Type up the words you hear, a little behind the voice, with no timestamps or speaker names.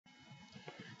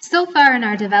So far in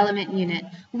our development unit,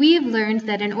 we've learned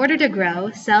that in order to grow,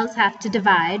 cells have to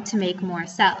divide to make more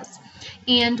cells.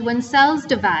 And when cells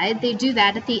divide, they do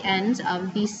that at the end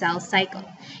of the cell cycle.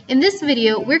 In this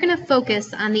video, we're going to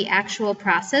focus on the actual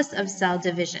process of cell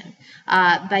division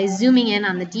by zooming in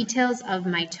on the details of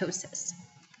mitosis.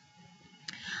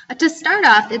 To start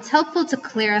off, it's helpful to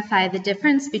clarify the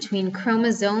difference between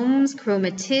chromosomes,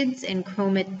 chromatids, and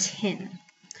chromatin.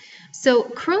 So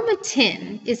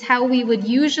chromatin is how we would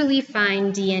usually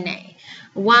find DNA,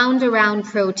 wound around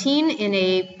protein in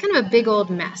a kind of a big old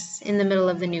mess in the middle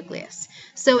of the nucleus.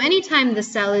 So anytime the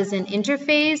cell is in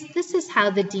interphase, this is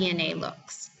how the DNA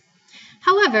looks.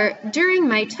 However, during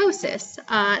mitosis,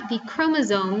 the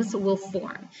chromosomes will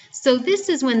form. So this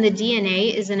is when the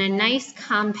DNA is in a nice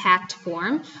compact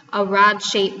form, a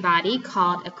rod-shaped body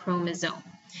called a chromosome.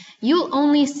 You'll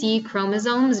only see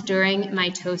chromosomes during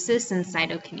mitosis and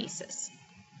cytokinesis.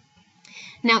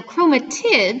 Now,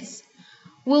 chromatids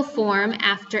will form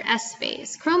after S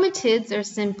phase. Chromatids are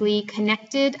simply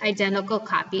connected identical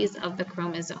copies of the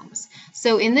chromosomes.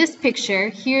 So in this picture,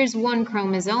 here's one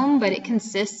chromosome, but it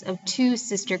consists of two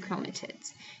sister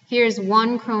chromatids. Here's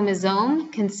one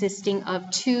chromosome consisting of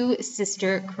two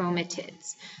sister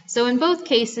chromatids. So in both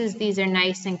cases, these are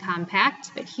nice and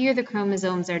compact, but here the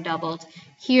chromosomes are doubled,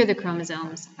 here the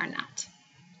chromosomes are not.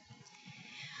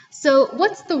 So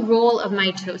what's the role of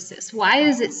mitosis? Why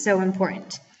is it so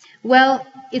important? Well,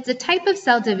 it's a type of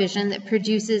cell division that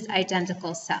produces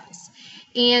identical cells.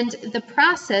 And the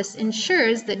process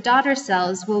ensures that daughter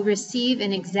cells will receive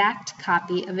an exact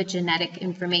copy of a genetic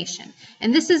information.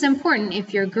 And this is important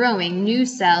if you're growing. New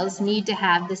cells need to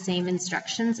have the same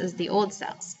instructions as the old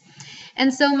cells.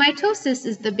 And so mitosis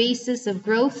is the basis of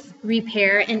growth,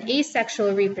 repair, and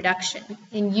asexual reproduction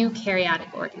in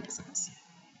eukaryotic organisms.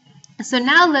 So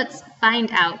now let's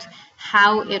find out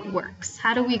how it works.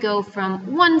 How do we go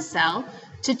from one cell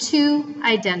to two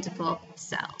identical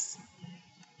cells?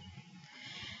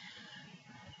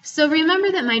 So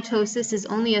remember that mitosis is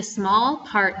only a small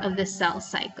part of the cell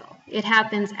cycle. It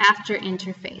happens after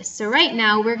interphase. So right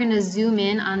now we're going to zoom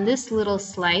in on this little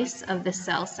slice of the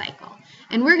cell cycle.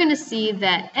 And we're going to see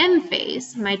that M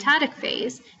phase, mitotic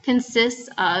phase, consists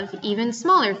of even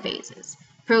smaller phases: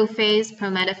 prophase,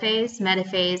 prometaphase,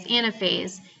 metaphase,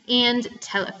 anaphase, and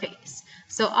telophase.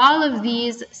 So all of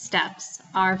these steps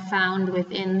are found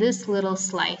within this little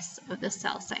slice of the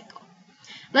cell cycle.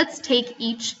 Let's take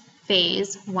each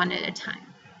phase one at a time.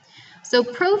 So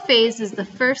prophase is the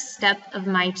first step of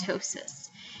mitosis.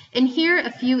 And here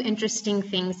a few interesting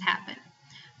things happen.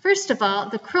 First of all,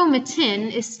 the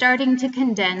chromatin is starting to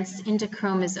condense into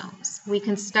chromosomes. We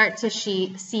can start to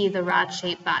see the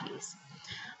rod-shaped bodies.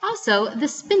 Also, the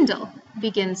spindle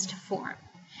begins to form.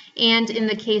 And in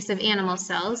the case of animal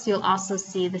cells, you'll also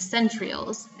see the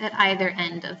centrioles at either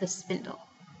end of the spindle.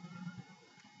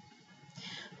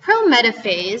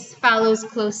 Prometaphase follows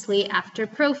closely after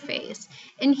prophase,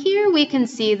 and here we can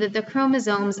see that the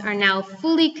chromosomes are now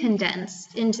fully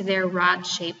condensed into their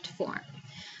rod-shaped form.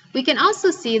 We can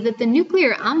also see that the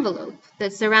nuclear envelope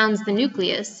that surrounds the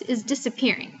nucleus is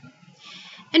disappearing.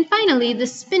 And finally, the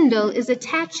spindle is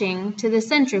attaching to the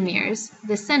centromeres,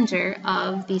 the center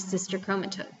of the sister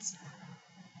chromatodes.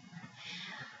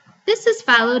 This is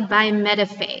followed by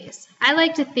metaphase. I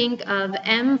like to think of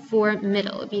M for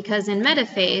middle because in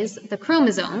metaphase, the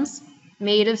chromosomes,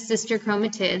 made of sister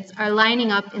chromatids, are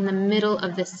lining up in the middle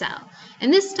of the cell.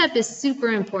 And this step is super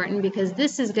important because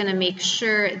this is going to make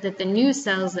sure that the new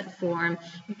cells that form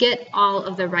get all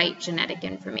of the right genetic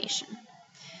information.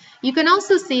 You can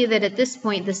also see that at this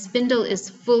point the spindle is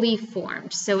fully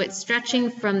formed, so it's stretching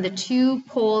from the two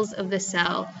poles of the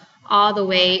cell all the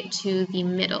way to the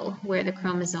middle where the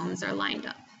chromosomes are lined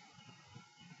up.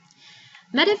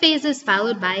 Metaphase is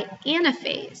followed by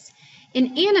anaphase.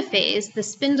 In anaphase, the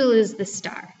spindle is the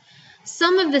star.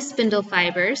 Some of the spindle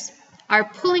fibers are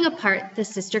pulling apart the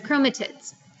sister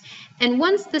chromatids. And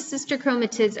once the sister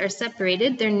chromatids are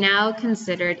separated, they're now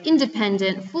considered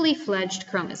independent, fully fledged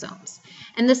chromosomes.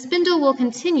 And the spindle will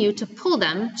continue to pull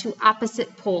them to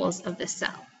opposite poles of the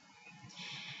cell.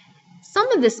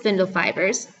 Some of the spindle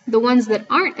fibers, the ones that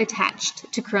aren't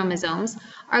attached to chromosomes,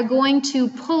 are going to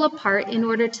pull apart in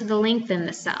order to lengthen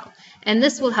the cell. And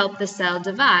this will help the cell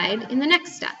divide in the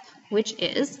next step, which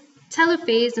is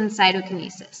telophase and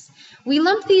cytokinesis. We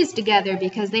lump these together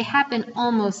because they happen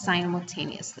almost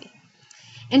simultaneously.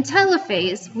 In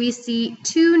telophase, we see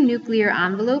two nuclear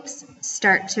envelopes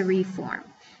start to reform.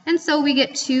 And so we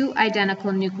get two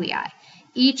identical nuclei.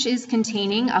 Each is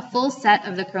containing a full set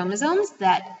of the chromosomes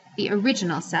that the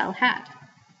original cell had.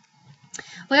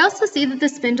 We also see that the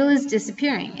spindle is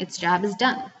disappearing. Its job is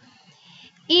done.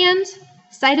 And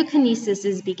cytokinesis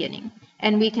is beginning.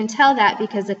 And we can tell that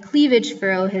because a cleavage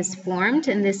furrow has formed,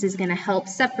 and this is going to help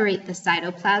separate the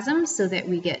cytoplasm so that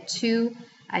we get two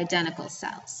identical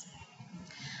cells.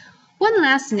 One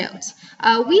last note,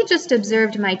 we just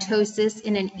observed mitosis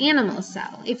in an animal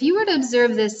cell. If you were to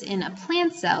observe this in a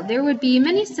plant cell, there would be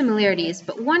many similarities,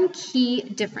 but one key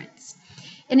difference.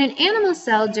 In an animal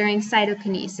cell during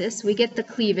cytokinesis, we get the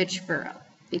cleavage furrow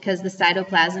because the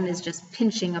cytoplasm is just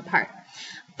pinching apart.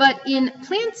 But in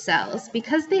plant cells,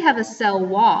 because they have a cell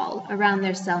wall around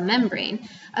their cell membrane,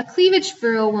 a cleavage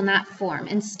furrow will not form.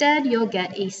 Instead, you'll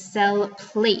get a cell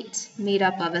plate made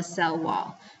up of a cell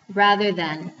wall, rather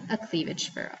than a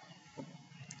cleavage furrow.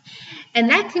 And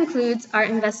that concludes our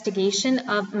investigation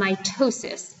of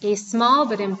mitosis, a small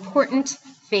but important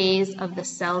phase of the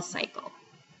cell cycle.